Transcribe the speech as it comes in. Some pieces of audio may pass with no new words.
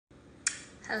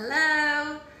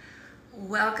Hello,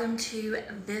 welcome to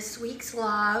this week's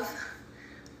live.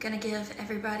 Gonna give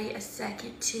everybody a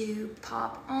second to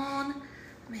pop on.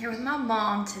 I'm here with my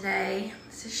mom today.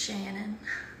 This is Shannon.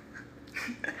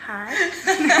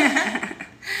 Hi.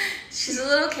 She's a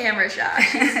little camera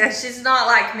shy. She's not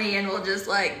like me and will just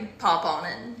like pop on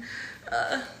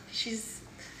and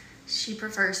she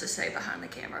prefers to stay behind the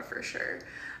camera for sure.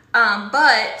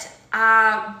 But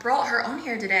I brought her on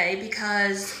here today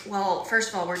because, well, first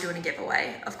of all, we're doing a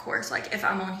giveaway, of course. Like, if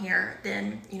I'm on here,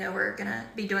 then, you know, we're gonna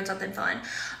be doing something fun.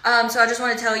 So I just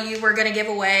want to tell you, we're gonna give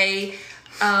away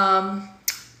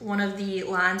one of the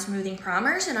line smoothing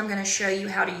primers, and I'm gonna show you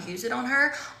how to use it on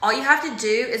her. All you have to do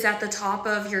is at the top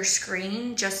of your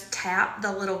screen, just tap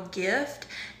the little gift,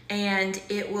 and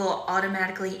it will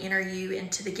automatically enter you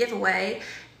into the giveaway.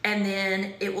 And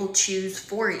then it will choose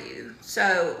for you.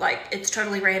 So like, it's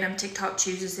totally random. TikTok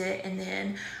chooses it, and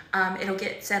then it'll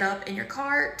get set up in your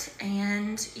cart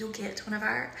and you'll get one of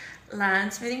our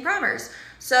line smoothing primers.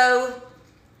 So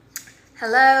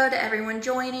hello to everyone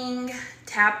joining.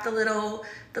 Tap the little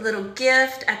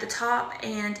gift at the top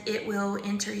and it will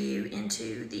enter you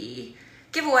into the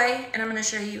giveaway, and I'm gonna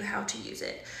show you how to use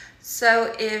it.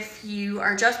 So if you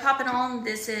are just popping on,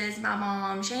 this is my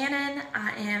mom, Shannon. I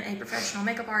am a professional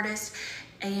makeup artist,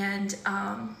 and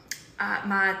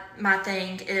my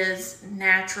thing is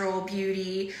natural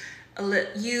beauty, but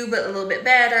a little bit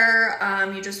better.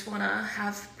 You just wanna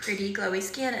have pretty glowy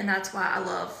skin, and that's why I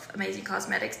love Amazing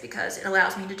Cosmetics, because it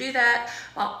allows me to do that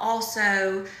while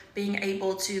also being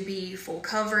able to be full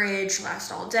coverage,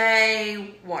 last all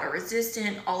day, water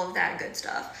resistant, all of that good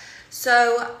stuff.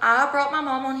 So I brought my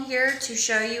mom on here to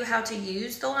show you how to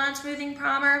use the line smoothing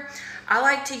primer. I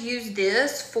like to use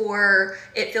this for,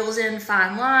 it fills in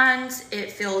fine lines,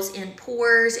 it fills in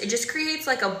pores, it just creates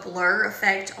like a blur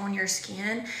effect on your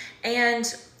skin.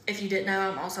 And if you didn't know,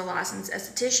 I'm also a licensed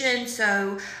esthetician,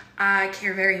 so I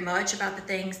care very much about the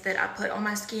things that I put on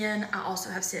my skin. I also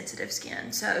have sensitive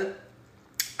skin, so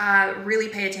I really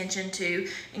pay attention to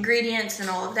ingredients and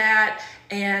all of that,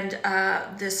 and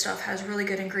this stuff has really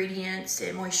good ingredients.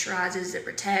 It moisturizes, it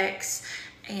protects,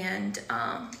 and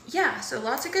yeah, so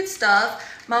lots of good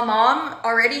stuff. My mom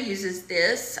already uses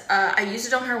this. I used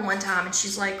it on her one time and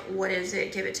she's like, what is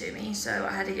it? Give it to me. So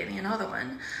I had to get me another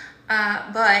one.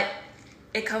 But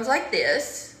it comes like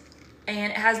this.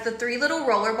 And it has the 3 little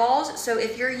roller balls. So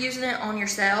if you're using it on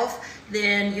yourself,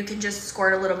 then you can just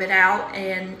squirt a little bit out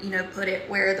and, you know, put it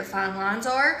where the fine lines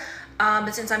are.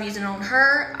 But since I'm using it on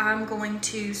her, I'm going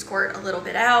to squirt a little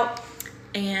bit out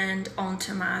and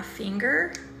onto my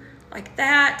finger like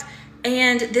that.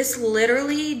 And this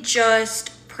literally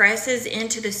just presses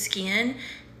into the skin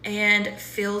and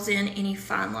fills in any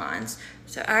fine lines.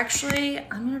 So actually,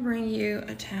 I'm gonna bring you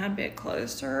a tad bit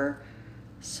closer.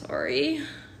 Sorry.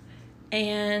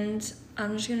 And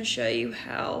I'm just gonna show you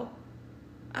how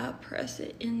I press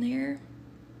it in there.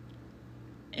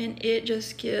 And it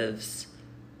just gives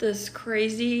this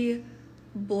crazy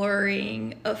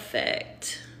blurring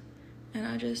effect. And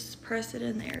I just press it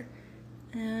in there.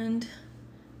 And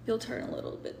you'll turn a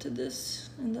little bit to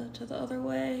this and to the other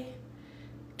way.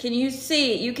 Can you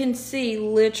see? You can see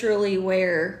literally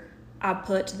where I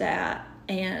put that,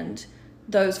 and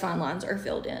those fine lines are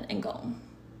filled in and gone.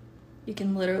 You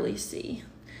can literally see.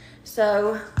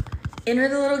 So enter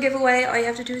the little giveaway. All you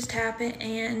have to do is tap it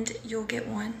and you'll get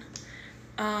one.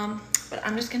 But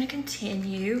I'm just gonna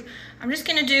continue. I'm just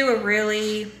gonna do a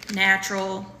really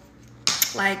natural,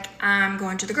 like I'm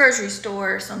going to the grocery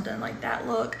store or something like that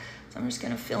look. So I'm just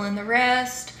gonna fill in the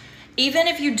rest. Even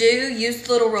if you do use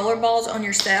the little roller balls on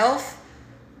yourself,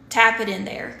 tap it in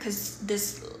there, because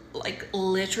this like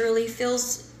literally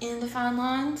fills in the fine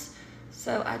lines.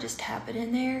 So I just tap it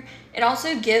in there. It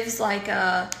also gives like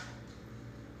a,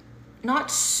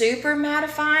 not super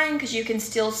mattifying, because you can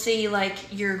still see like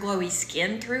your glowy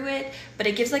skin through it, but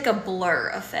it gives like a blur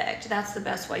effect. That's the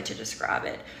best way to describe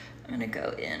it. I'm gonna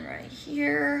go in right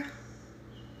here.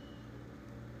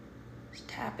 Just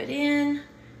tap it in,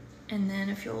 and then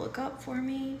if you'll look up for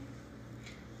me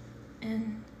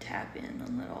and tap in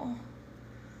the little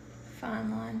fine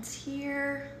lines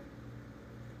here.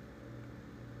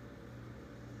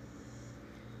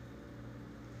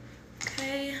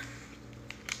 Okay,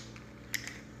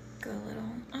 go a little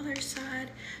on the other side.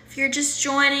 If you're just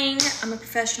joining, I'm a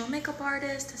professional makeup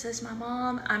artist. This is my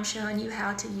mom. I'm showing you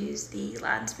how to use the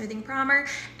line smoothing primer,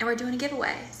 and we're doing a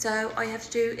giveaway. So all you have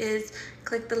to do is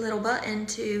click the little button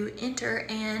to enter,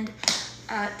 and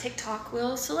TikTok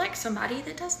will select somebody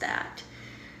that does that.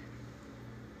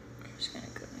 I'm just gonna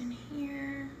go in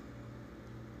here.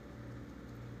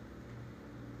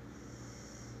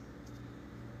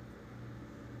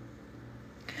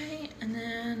 And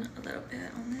then a little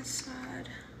bit on this side.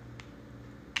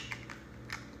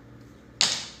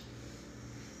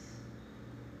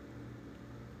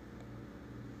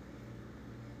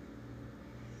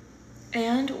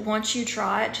 And once you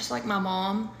try it, just like my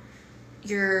mom,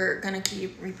 you're gonna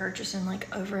keep repurchasing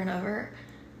like over and over.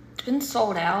 It's been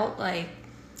sold out like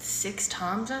 6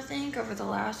 times, I think, over the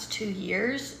last 2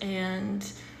 years. And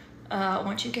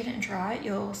once you get it and try it,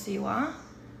 you'll see why.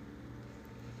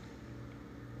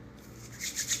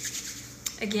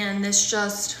 Again, this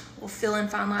just will fill in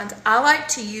fine lines. I like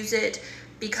to use it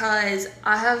because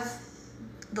I have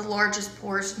the largest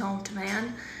pores known to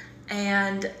man,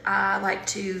 and I like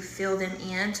to fill them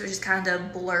in, so it just kind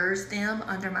of blurs them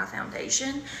under my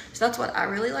foundation. So that's what I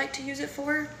really like to use it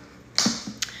for.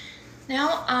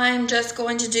 Now I'm just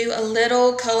going to do a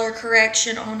little color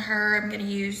correction on her. I'm gonna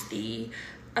use the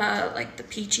like the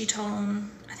peachy tone.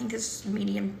 I think this is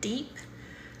medium deep.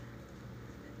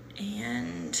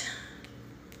 And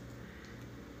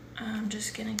I'm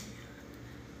just gonna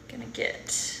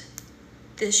get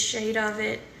this shade of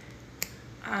it.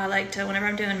 I like to, whenever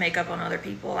I'm doing makeup on other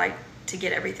people, I like to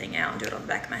get everything out and do it on the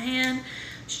back of my hand.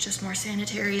 It's just more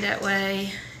sanitary that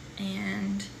way.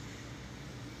 And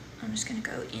I'm just gonna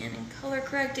go in and color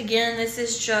correct. Again, this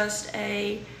is just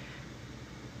a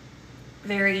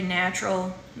very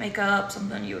natural makeup,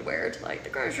 something you would wear to like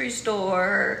the grocery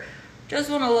store.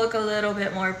 Just wanna look a little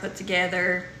bit more put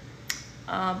together,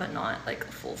 but not like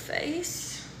a full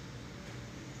face.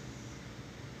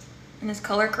 And this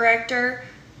color corrector,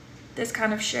 this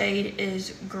kind of shade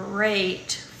is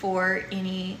great for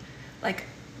any like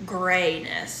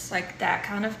grayness, like that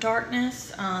kind of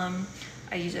darkness.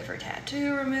 I use it for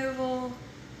tattoo removal.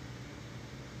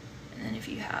 And then if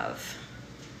you have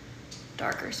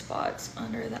darker spots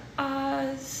under the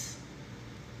eyes.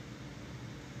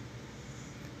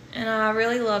 And I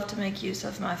really love to make use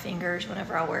of my fingers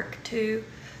whenever I work too.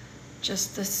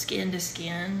 Just the skin to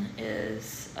skin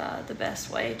is the best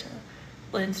way to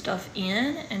blend stuff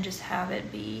in and just have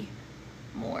it be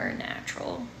more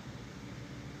natural.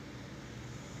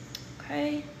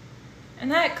 Okay,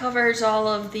 and that covers all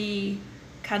of the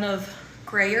kind of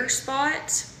grayer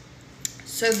spots.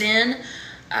 So then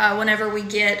whenever we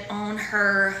get on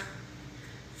her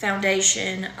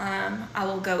foundation, I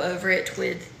will go over it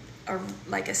with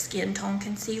like a skin tone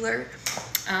concealer.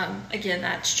 Again,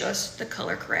 that's just the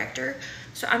color corrector.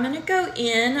 So I'm gonna go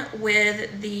in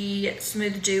with the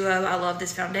Smooth Duo. I love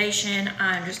this foundation.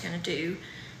 I'm just gonna do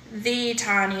the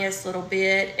tiniest little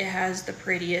bit. It has the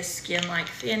prettiest skin-like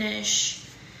finish,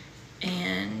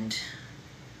 and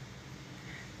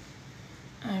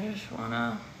I just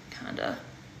wanna kinda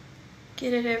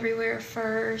get it everywhere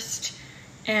first.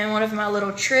 And one of my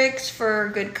little tricks for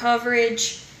good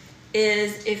coverage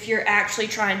is if you're actually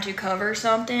trying to cover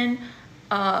something,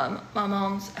 my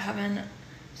mom's having,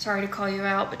 sorry to call you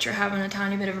out, but you're having a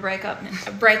tiny bit of a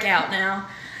breakout now.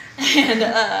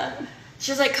 And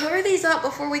she was like, cover these up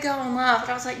before we go on live. And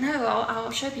I was like, no,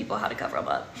 I'll show people how to cover them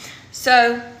up.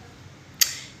 So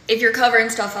if you're covering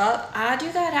stuff up, I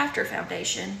do that after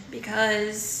foundation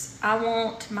because I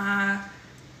want my,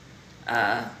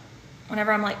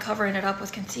 whenever I'm like covering it up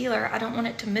with concealer, I don't want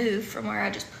it to move from where I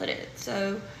just put it.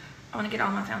 So I want to get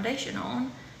all my foundation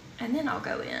on, and then I'll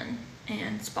go in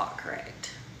and spot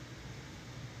correct.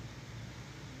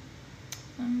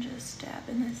 I'm just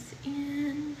dabbing this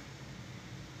in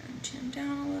and chin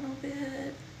down a little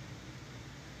bit.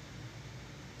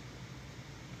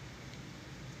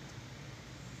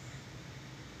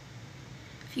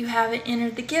 If you haven't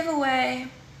entered the giveaway,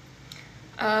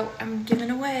 I'm giving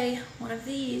away one of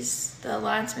these, the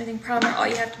Line Smoothing Primer. All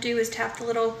you have to do is tap the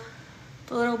little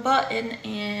button,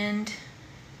 and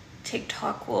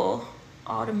TikTok will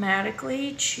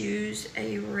automatically choose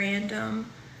a random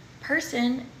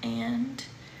person and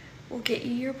will get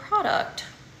you your product.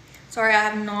 Sorry, I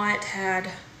have not had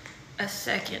a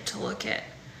second to look at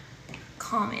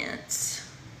comments.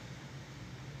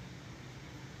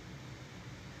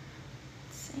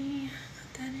 Let's see,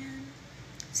 put that in.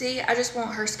 See, I just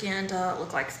want her skin to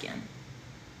look like skin.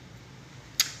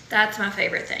 That's my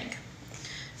favorite thing.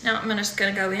 Now I'm just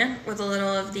gonna go in with a little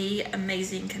of the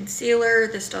Amazing Concealer.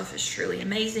 This stuff is truly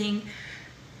amazing.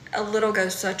 A little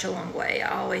goes such a long way.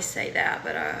 I always say that,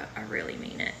 but I really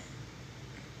mean it.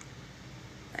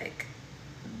 Like,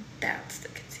 that's the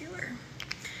concealer.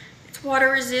 It's water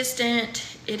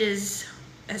resistant. It is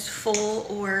as full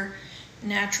or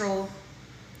natural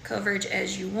coverage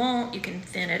as you want. You can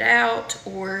thin it out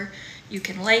or you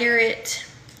can layer it.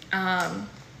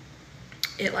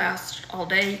 It lasts all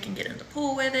day. You can get in the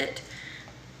pool with it.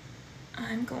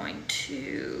 I'm going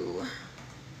to,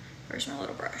 where's my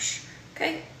little brush?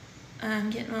 Okay, I'm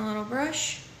getting my little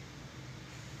brush,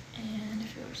 and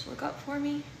if you were to look up for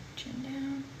me, chin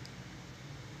down,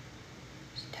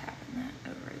 just tapping that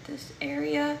over this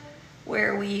area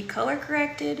where we color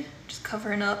corrected, just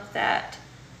covering up that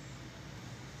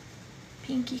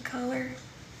pinky color.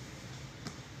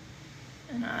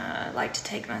 And I like to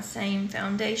take my same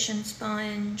foundation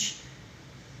sponge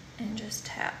and just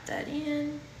tap that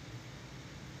in.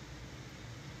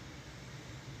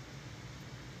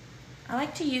 I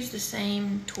like to use the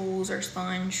same tools or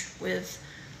sponge with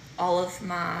all of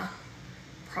my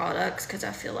products because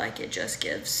I feel like it just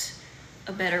gives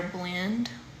a better blend.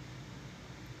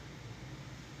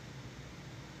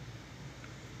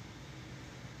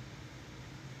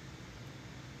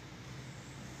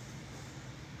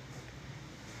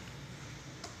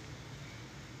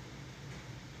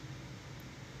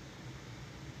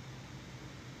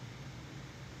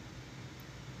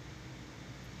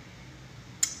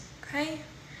 Okay,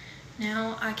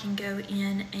 now I can go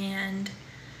in and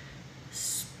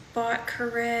spot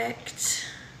correct.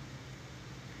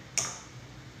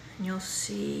 And you'll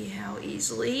see how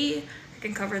easily I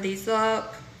can cover these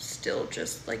up. Still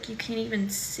just like you can't even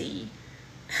see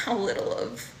how little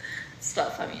of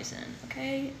stuff I'm using.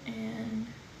 Okay, and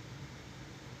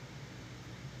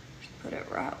just put it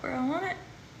right where I want it,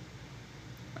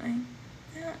 like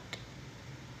that.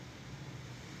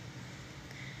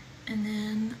 And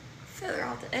then feather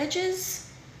out the edges.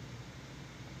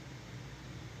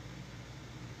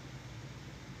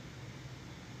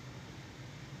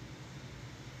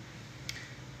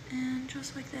 And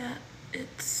just like that,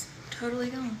 it's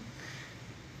totally gone.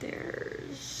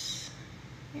 There's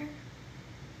here.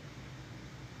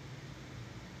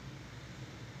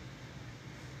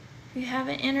 If you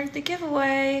haven't entered the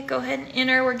giveaway, go ahead and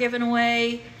enter. We're giving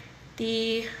away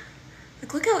the,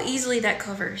 like, look how easily that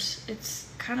covers. It's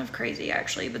kind of crazy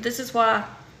actually, but this is why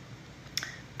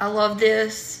I love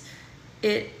this.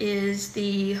 It is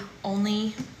the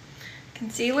only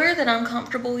concealer that I'm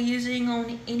comfortable using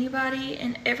on anybody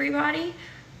and everybody.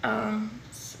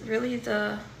 It's really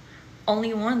the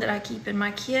only one that I keep in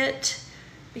my kit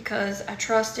because I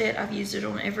trust it. I've used it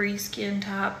on every skin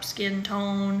type, skin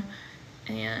tone,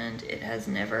 and it has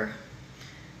never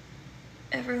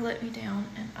ever let me down,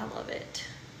 and I love it.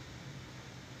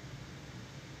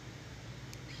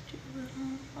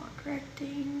 Little spot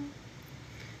correcting.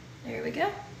 There we go.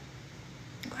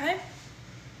 Okay.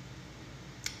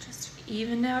 Just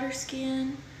evened out her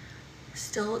skin.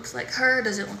 Still looks like her.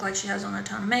 Doesn't look like she has on a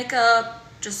ton of makeup.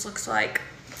 Just looks like,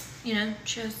 you know,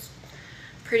 she has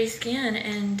pretty skin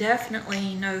and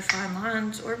definitely no fine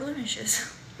lines or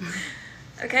blemishes.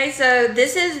 Okay, so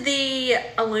this is the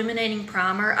illuminating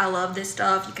primer. I love this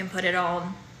stuff. You can put it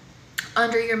on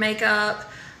under your makeup.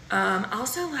 I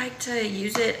also like to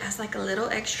use it as like a little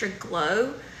extra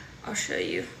glow. I'll show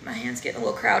you. My hand's getting a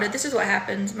little crowded. This is what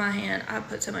happens. My hand, I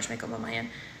put so much makeup on my hand.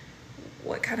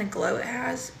 What kind of glow it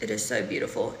has. It is so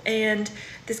beautiful. And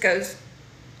this goes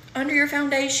under your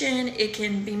foundation. It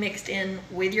can be mixed in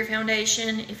with your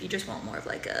foundation if you just want more of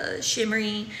like a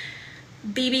shimmery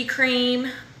BB cream.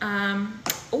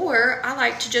 Or I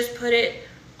like to just put it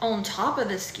on top of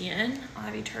the skin. I'll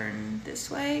have you turn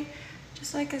this way.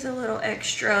 Just like as a little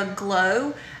extra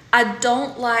glow. I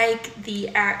don't like the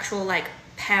actual like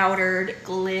powdered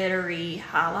glittery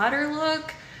highlighter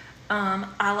look.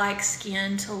 I like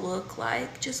skin to look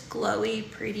like just glowy,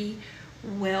 pretty,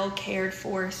 well cared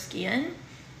for skin.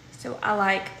 So I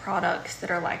like products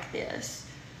that are like this.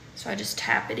 So I just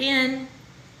tap it in.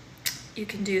 You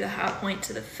can do the high point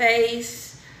to the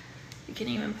face. You can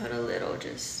even put a little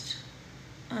just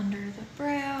under the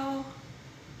brow.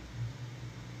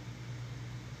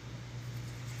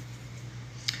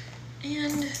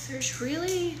 And there's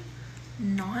really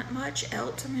not much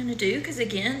else I'm gonna do because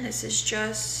again, this is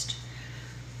just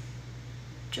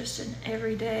an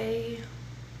everyday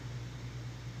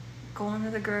going to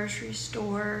the grocery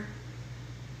store,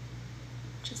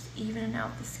 just evening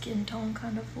out the skin tone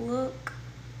kind of look.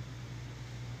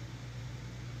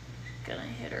 Gonna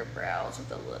hit her brows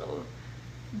with a little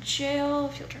gel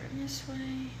if you'll turn this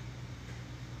way.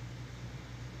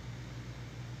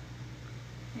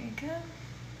 There you go.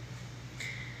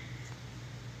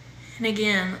 And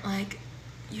again, like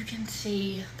you can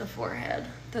see the forehead,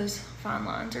 those fine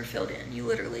lines are filled in. You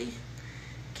literally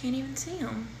can't even see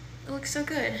them. It looks so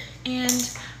good. And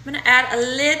I'm gonna add a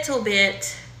little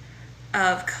bit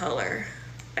of color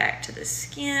back to the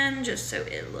skin just so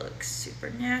it looks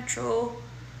super natural.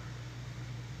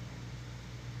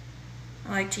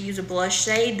 I like to use a blush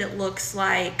shade that looks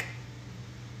like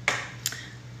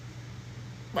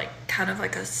kind of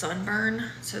like a sunburn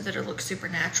so that it looks super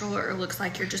natural, or it looks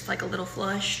like you're just like a little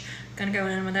flush. Gonna go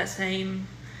in with that same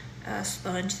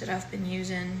sponge that I've been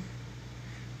using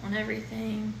on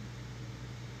everything.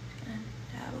 Gonna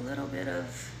add a little bit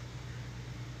of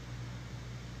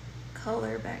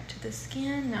color back to the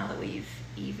skin now that we've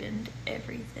evened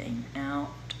everything out.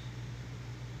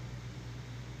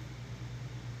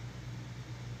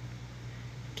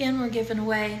 Again, we're giving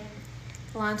away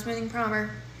the line smoothing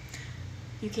primer.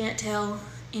 You can't tell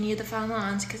any of the fine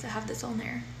lines because I have this on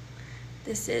there.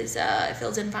 This is, it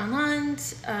fills in fine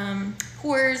lines,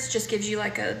 pores, just gives you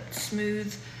like a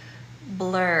smooth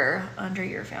blur under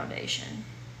your foundation.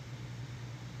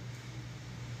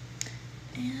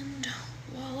 And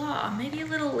voila, maybe a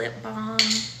little lip balm.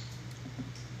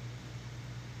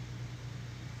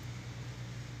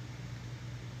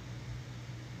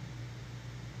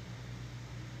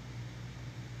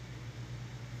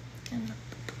 And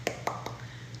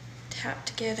tap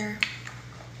together.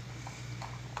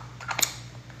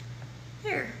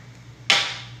 There,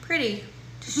 pretty,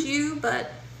 just you,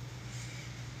 but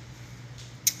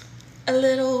a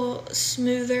little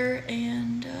smoother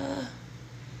and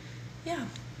yeah.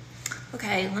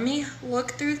 Okay, let me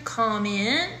look through the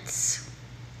comments.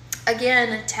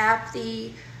 Again, tap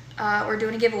the, we're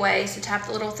doing a giveaway, so tap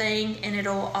the little thing and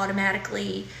it'll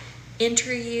automatically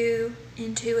enter you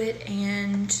into it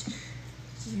and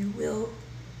you will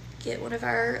get one of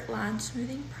our line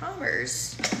smoothing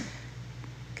primers.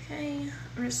 Okay,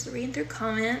 I'm just reading through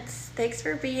comments. Thanks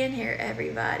for being here,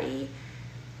 everybody.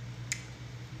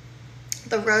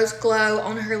 The rose glow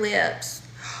on her lips.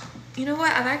 You know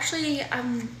what?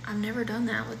 I've never done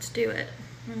that. Let's do it.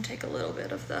 I'm gonna take a little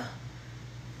bit of the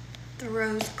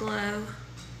rose glow.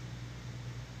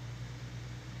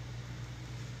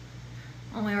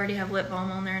 Well, we already have lip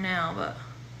balm on there now, but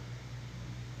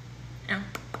yeah.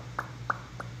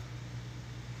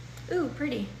 Ooh,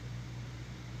 pretty.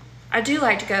 I do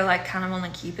like to go like kind of on the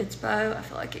Cupid's bow. I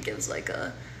feel like it gives like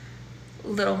a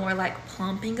little more like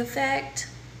plumping effect.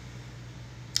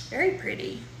 Very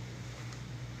pretty.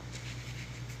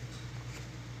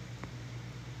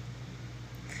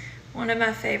 One of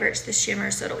my favorites, the shimmer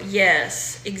subtle.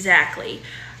 Yes, exactly.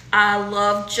 I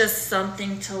love just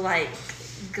something to like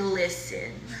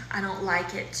glisten. I don't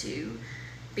like it to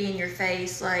be in your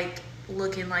face like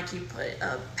looking like you put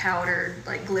a powdered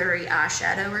like glittery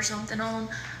eyeshadow or something on.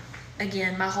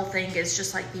 Again, my whole thing is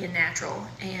just like being natural,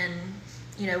 and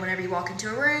you know, whenever you walk into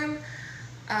a room,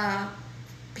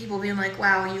 people being like,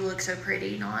 wow, you look so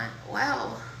pretty, not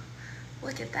wow,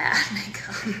 look at that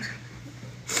makeup.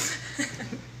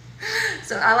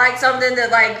 So I like something that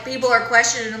like people are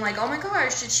questioning and like, oh my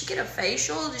gosh, did she get a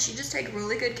facial? Did she just take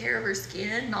really good care of her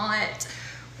skin? Not,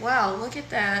 wow, look at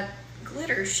that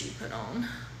glitter she put on.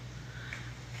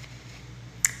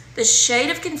 The shade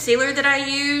of concealer that I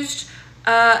used,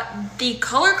 the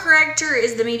color corrector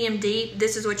is the medium deep.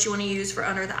 This is what you want to use for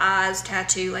under the eyes,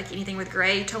 tattoo, like anything with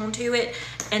gray tone to it.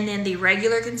 And then the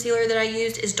regular concealer that I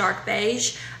used is dark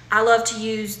beige. I love to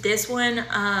use this one.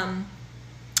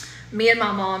 Me and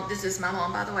my mom, this is my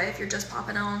mom by the way, if you're just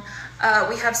popping on,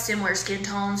 we have similar skin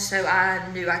tones, so I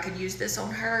knew I could use this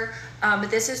on her.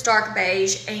 But this is dark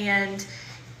beige and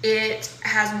it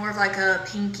has more of like a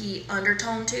pinky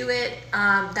undertone to it.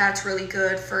 That's really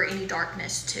good for any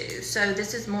darkness too. So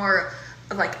this is more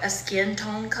of like a skin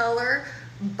tone color,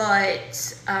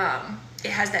 but it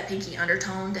has that pinky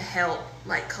undertone to help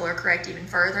like color correct even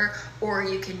further, or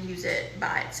you can use it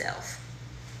by itself.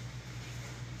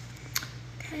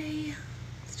 Okay,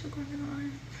 still going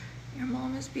on. Your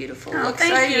mom is beautiful. Oh,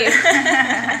 thank you.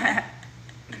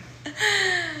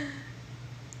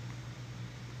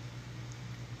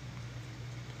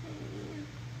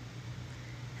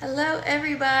 Hello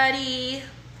everybody,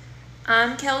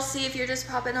 I'm Kelsey if you're just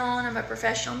popping on. I'm a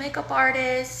professional makeup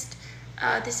artist.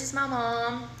 This is my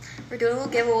mom. We're doing a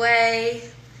little giveaway.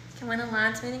 You can win a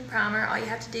line smoothing primer. All you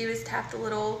have to do is tap the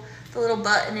little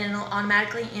button and it'll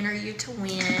automatically enter you to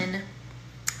win.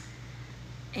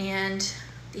 And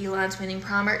the line smoothing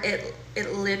primer, it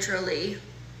literally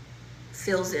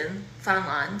fills in fine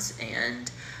lines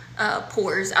and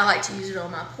pores. I like to use it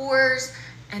on my pores,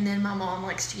 and then my mom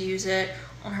likes to use it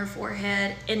on her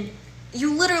forehead, and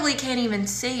you literally can't even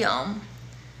see them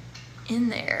in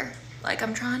there. Like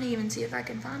I'm trying to even see if I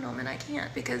can find them and I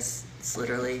can't because it's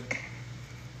literally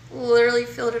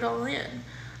filled it all in.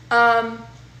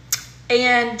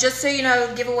 And just so you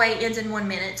know, giveaway ends in 1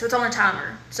 minute, so it's on a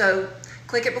timer. So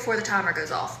click it before the timer goes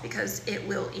off because it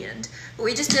will end. But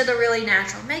we just did a really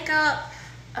natural makeup,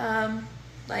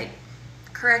 like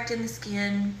correcting the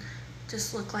skin,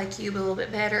 just look like you, but a little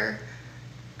bit better.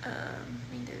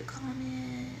 Read through the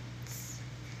comments.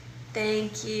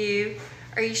 Thank you.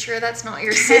 Are you sure that's not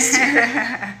your sister?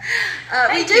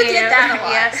 We do get that a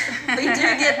lot. Yes. We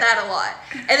do get that a lot.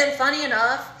 And then funny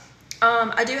enough,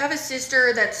 I do have a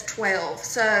sister that's 12.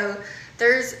 So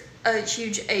there's a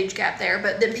huge age gap there.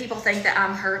 But then people think that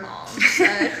I'm her mom. So.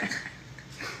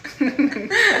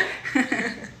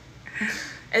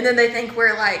 And then they think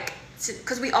we're like,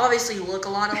 because we obviously look a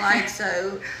lot alike.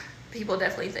 So people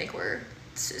definitely think we're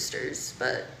sisters.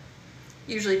 But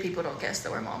usually people don't guess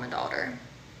that we're mom and daughter.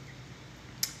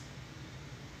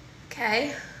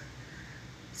 Okay,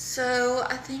 so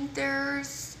I think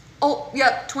there's,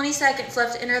 20 seconds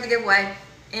left to enter the giveaway.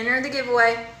 Enter the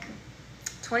giveaway.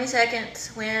 20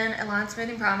 seconds, win a line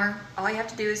smoothing primer. All you have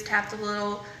to do is tap the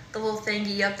little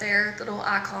thingy up there, the little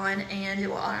icon, and it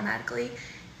will automatically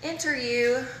enter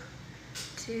you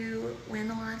to win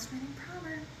the line smoothing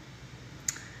primer.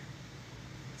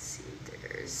 Let's see,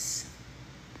 there's,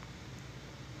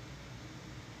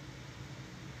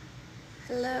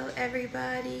 hello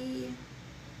everybody.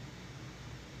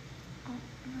 Oh,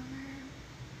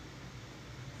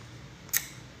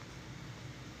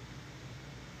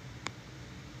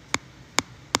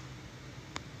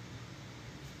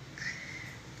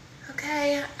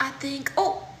 okay, I think,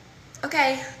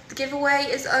 okay, the giveaway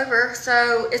is over,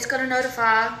 so it's going to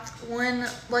notify one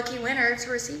lucky winner to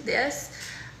receive this.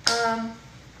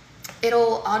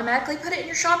 It'll automatically put it in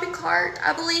your shopping cart,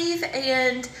 I believe,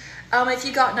 and if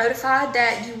you got notified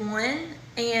that you won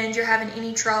and you're having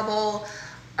any trouble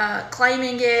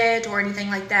claiming it or anything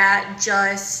like that,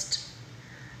 just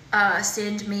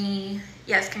send me,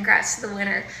 yes, congrats to the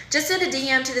winner. Just send a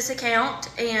DM to this account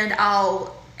and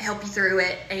I'll help you through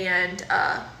it and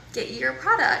get you your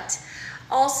product.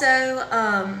 Also,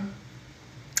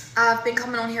 I've been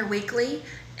coming on here weekly,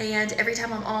 and every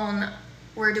time I'm on,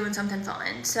 we're doing something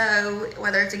fun. So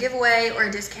whether it's a giveaway or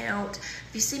a discount, if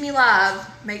you see me live,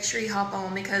 make sure you hop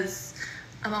on, because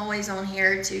I'm always on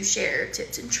here to share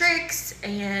tips and tricks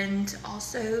and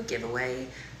also give away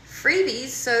freebies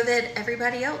so that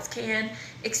everybody else can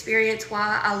experience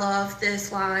why I love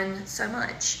this line so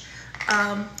much.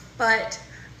 But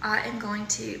I am going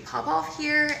to pop off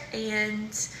here,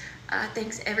 and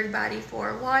thanks everybody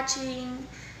for watching.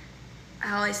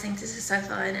 I always think this is so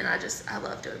fun, and I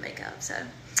love doing makeup. So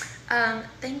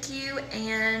thank you,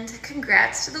 and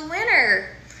congrats to the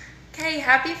winner. Okay,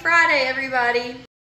 happy Friday, everybody.